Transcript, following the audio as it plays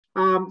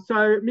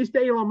So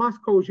Mr. Elon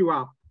Musk calls you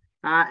up.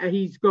 And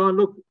he's gone,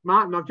 look,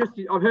 Martin, I've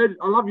heard,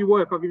 I love your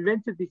work. I've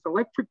invented this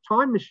electric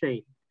time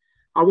machine.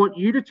 I want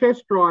you to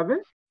test drive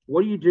it.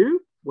 What do you do?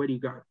 Where do you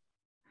go?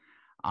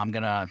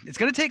 It's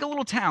gonna take a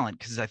little talent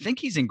because I think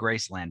he's in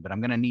Graceland, but I'm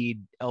gonna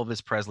need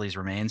Elvis Presley's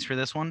remains for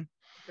this one.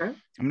 Okay.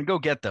 I'm gonna go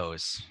get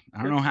those.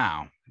 I don't know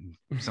how.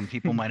 Some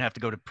people might have to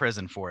go to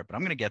prison for it, but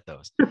I'm gonna get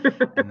those.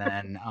 And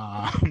then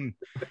and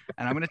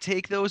I'm gonna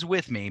take those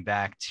with me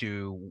back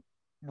to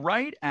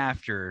right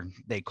after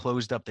they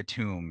closed up the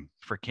tomb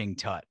for King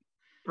Tut.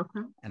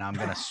 Okay. And I'm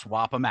gonna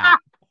swap them out.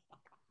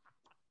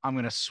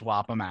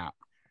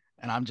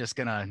 And I'm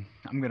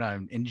gonna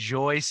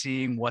enjoy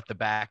seeing what the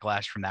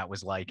backlash from that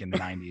was like in the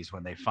 90s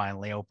when they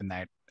finally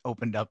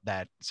opened up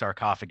that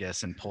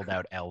sarcophagus and pulled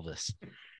out Elvis.